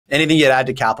Anything you'd add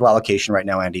to capital allocation right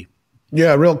now, Andy?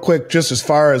 Yeah, real quick, just as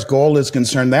far as gold is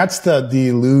concerned, that's the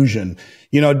illusion.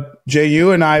 You know, Jay,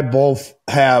 you and I both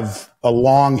have a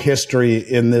long history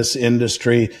in this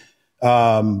industry,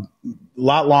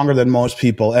 lot longer than most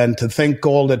people. And to think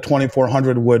gold at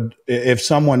 2,400 would, if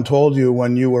someone told you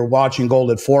when you were watching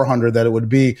gold at 400 that it would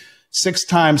be 6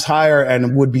 times higher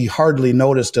and would be hardly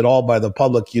noticed at all by the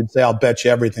public, you'd say, I'll bet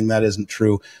you everything that isn't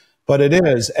true. But it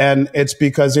is. And it's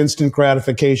because instant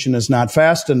gratification is not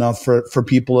fast enough for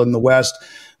people in the West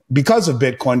because of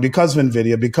Bitcoin, because of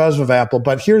NVIDIA, because of Apple.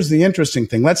 But here's the interesting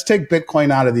thing. Let's take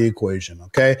Bitcoin out of the equation,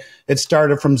 okay? It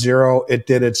started from zero. It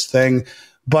did its thing.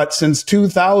 But since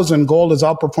 2000, gold has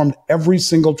outperformed every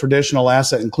single traditional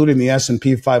asset, including the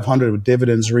S&P 500 with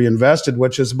dividends reinvested,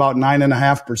 which is about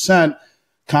 9.5%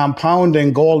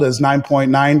 compounding. Gold is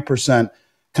 9.9%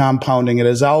 compounding. It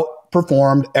has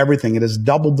outperformed everything. It has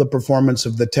doubled the performance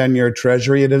of the 10-year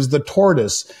treasury. It is the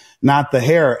tortoise, not the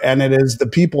hare. And it is the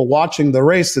people watching the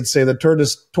race that say the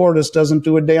tortoise doesn't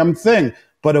do a damn thing,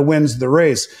 but it wins the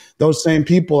race. Those same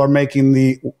people are making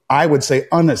the, I would say,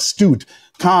 unastute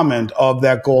comment of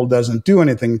that gold doesn't do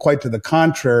anything. Quite to the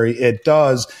contrary, it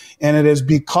does. And it is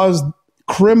because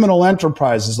criminal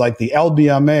enterprises like the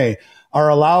LBMA are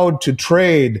allowed to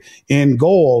trade in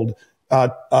gold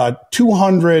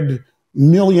 200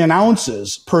 million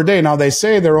ounces per day. Now, they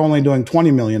say they're only doing 20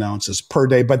 million ounces per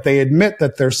day, but they admit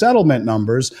that their settlement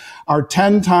numbers are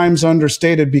 10 times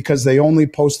understated because they only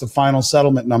post the final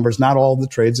settlement numbers, not all the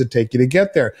trades that take you to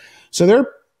get there. So they're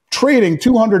trading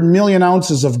 200 million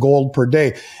ounces of gold per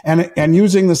day. And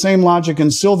using the same logic in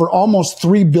silver, almost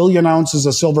 3 billion ounces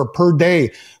of silver per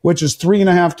day, which is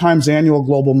 3.5 times annual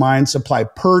global mine supply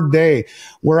per day.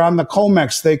 Where on the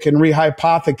COMEX, they can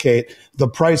rehypothecate the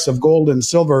price of gold and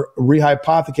silver,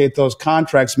 rehypothecate those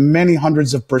contracts many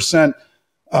hundreds of percent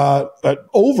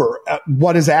over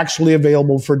what is actually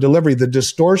available for delivery. The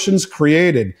distortions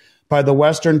created by the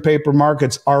Western paper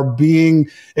markets are being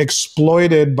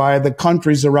exploited by the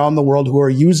countries around the world who are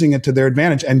using it to their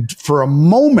advantage. And for a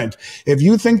moment, if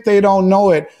you think they don't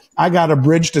know it, I got a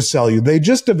bridge to sell you. They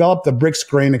just developed the BRICS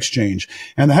grain exchange.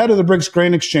 And the head of the BRICS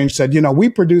grain exchange said, you know, we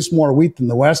produce more wheat than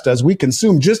the West does. We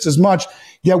consume just as much,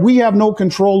 yet we have no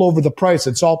control over the price.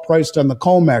 It's all priced on the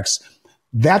COMEX.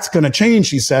 That's going to change,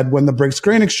 he said, when the BRICS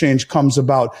grain exchange comes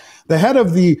about. The head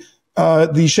of the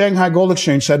Shanghai Gold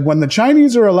Exchange said, when the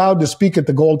Chinese are allowed to speak at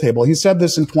the gold table, he said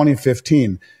this in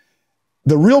 2015,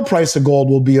 the real price of gold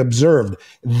will be observed.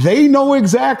 They know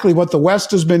exactly what the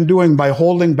West has been doing by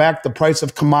holding back the price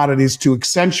of commodities to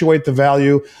accentuate the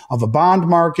value of a bond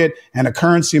market and a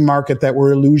currency market that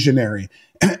were illusionary.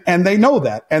 And they know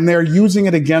that, and they're using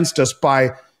it against us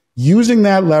by using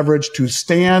that leverage to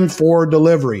stand for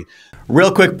delivery.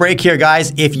 Real quick break here,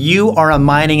 guys. If you are a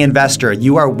mining investor,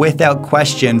 you are without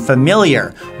question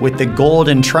familiar with the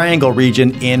Golden Triangle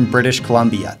region in British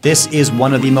Columbia. This is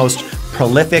one of the most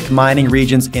prolific mining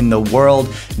regions in the world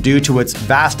due to its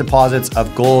vast deposits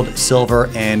of gold, silver,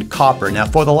 and copper. Now,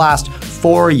 for the last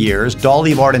 4 years,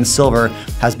 Dolly Varden Silver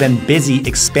has been busy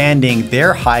expanding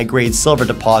their high-grade silver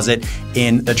deposit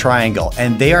in the Triangle,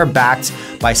 and they are backed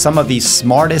by some of the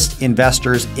smartest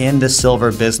investors in the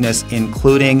silver business,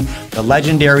 including the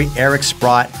legendary Eric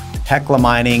Sprott, Hecla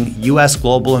Mining, US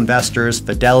Global Investors,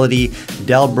 Fidelity,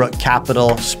 Delbrook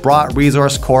Capital, Sprott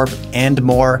Resource Corp, and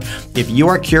more. If you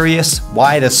are curious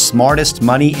why the smartest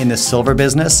money in the silver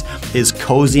business is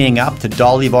cozying up to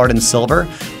Dolly Varden Silver,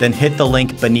 then hit the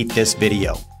link beneath this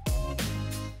video.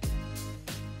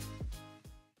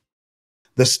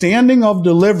 The standing of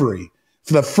delivery.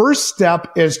 The first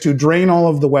step is to drain all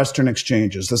of the Western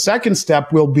exchanges. The second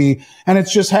step will be, and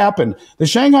it's just happened, the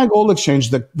Shanghai Gold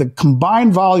Exchange, the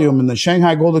combined volume in the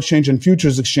Shanghai Gold Exchange and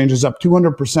Futures Exchange is up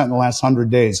 200% in the last 100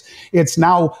 days. It's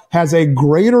now has a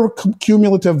greater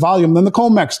cumulative volume than the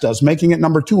COMEX does, making it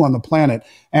number 2 on the planet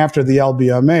after the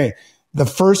LBMA. The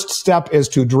first step is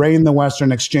to drain the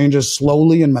Western exchanges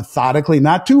slowly and methodically,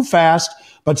 not too fast,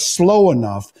 but slow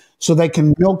enough so they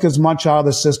can milk as much out of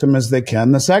the system as they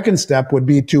can. The second step would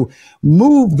be to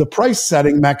move the price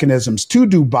setting mechanisms to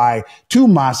Dubai, to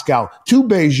Moscow, to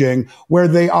Beijing, where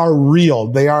they are real.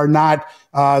 They are not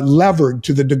levered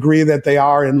to the degree that they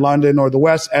are in London or the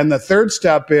West. And the third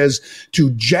step is to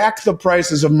jack the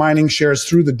prices of mining shares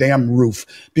through the damn roof,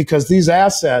 because these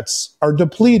assets are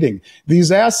depleting.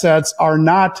 These assets are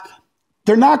not,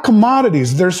 they're not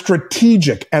commodities, they're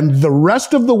strategic. And the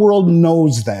rest of the world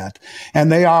knows that.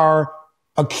 And they are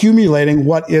accumulating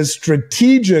what is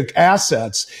strategic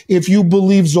assets. If you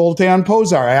believe Zoltan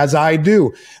Pozsar, as I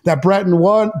do, that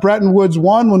Bretton Woods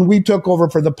won when we took over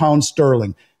for the pound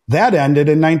sterling. That ended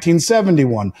in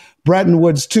 1971. Bretton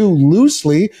Woods 2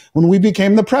 loosely when we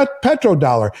became the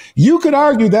petrodollar. You could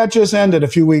argue that just ended a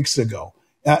few weeks ago.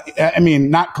 I mean,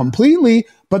 not completely,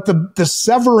 but the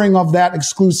severing of that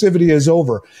exclusivity is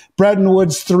over. Bretton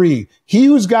Woods 3, he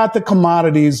who's got the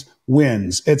commodities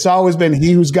wins. It's always been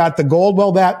he who's got the gold.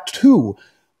 Well, that too.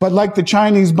 But like the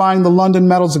Chinese buying the London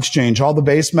Metals Exchange, all the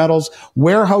base metals,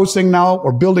 warehousing now,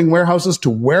 or building warehouses to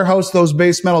warehouse those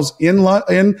base metals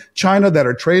in China that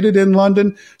are traded in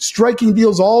London, striking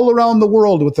deals all around the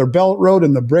world with their Belt Road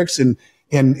and the BRICS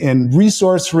in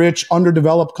resource-rich,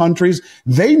 underdeveloped countries.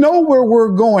 They know where we're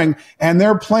going, and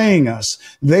they're playing us.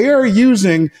 They are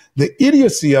using the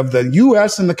idiocy of the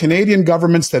U.S. and the Canadian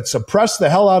governments that suppress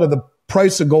the hell out of the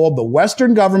price of gold, the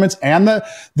Western governments and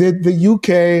the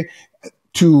U.K.,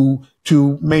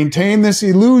 to maintain this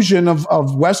illusion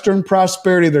of Western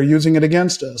prosperity. They're using it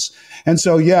against us. And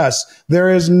so, yes, there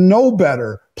is no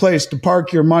better place to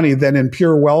park your money than in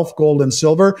pure wealth, gold and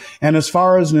silver. And as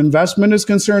far as an investment is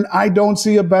concerned, I don't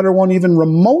see a better one even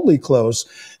remotely close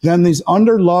than these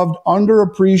underloved,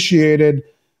 underappreciated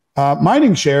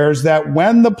mining shares that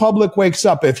when the public wakes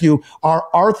up, if you are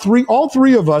all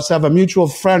three of us have a mutual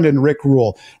friend in Rick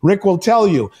Rule. Rick will tell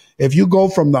you, if you go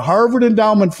from the Harvard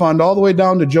Endowment Fund all the way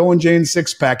down to Joe and Jane's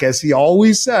six-pack, as he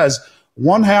always says,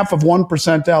 1/2 of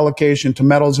 1% allocation to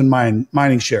metals and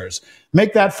mining shares.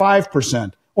 Make that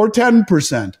 5% or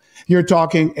 10%. You're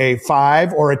talking a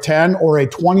 5 or a 10 or a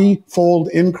 20-fold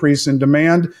increase in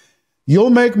demand.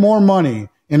 You'll make more money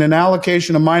in an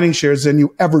allocation of mining shares than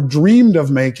you ever dreamed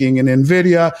of making in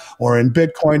NVIDIA or in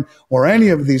Bitcoin or any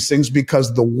of these things,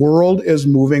 because the world is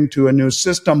moving to a new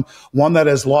system, one that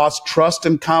has lost trust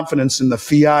and confidence in the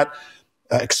fiat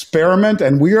experiment.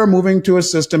 And we are moving to a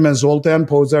system, as Zoltan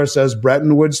Pozar says,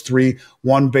 Bretton Woods 3,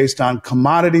 one based on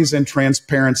commodities and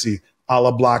transparency, a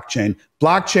la blockchain.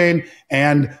 Blockchain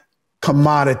and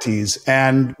commodities.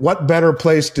 And what better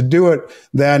place to do it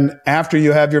than after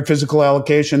you have your physical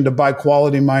allocation to buy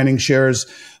quality mining shares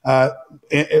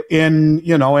and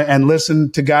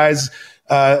listen to guys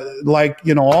like,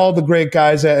 all the great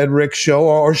guys at Rick's show,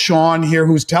 or Shawn here,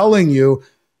 who's telling you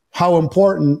how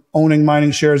important owning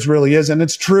mining shares really is. And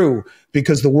it's true,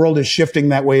 because the world is shifting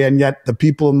that way. And yet the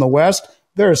people in the West,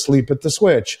 they're asleep at the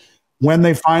switch. When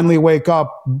they finally wake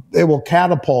up, it will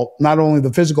catapult not only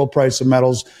the physical price of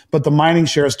metals, but the mining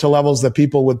shares to levels that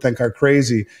people would think are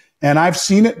crazy. And I've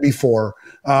seen it before.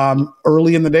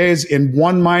 Early in the days, in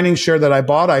one mining share that I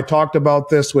bought, I talked about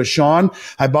this with Shawn.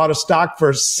 I bought a stock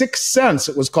for 6 cents.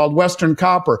 It was called Western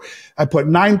Copper. I put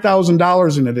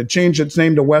 $9,000 in it. It changed its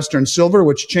name to Western Silver,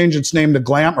 which changed its name to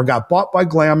got bought by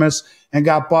Glamis and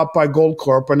got bought by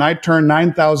Goldcorp. And I turned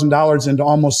 $9,000 into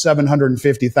almost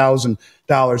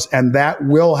 $750,000. And that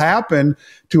will happen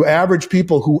to average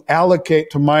people who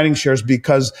allocate to mining shares,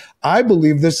 because I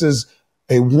believe this is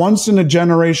a once in a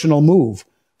generational move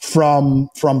from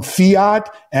fiat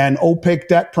and opaque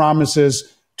debt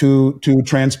promises to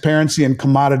transparency and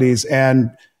commodities.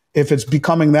 And if it's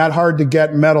becoming that hard to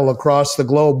get metal across the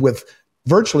globe with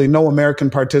virtually no American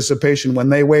participation, when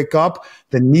they wake up,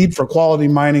 the need for quality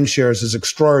mining shares is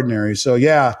extraordinary. So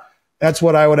yeah, that's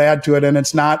what I would add to it. And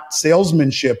it's not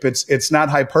salesmanship. It's not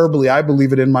hyperbole. I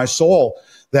believe it in my soul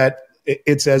that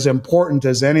it's as important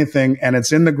as anything, and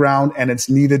it's in the ground and it's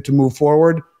needed to move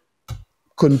forward.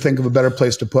 Couldn't think of a better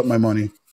place to put my money.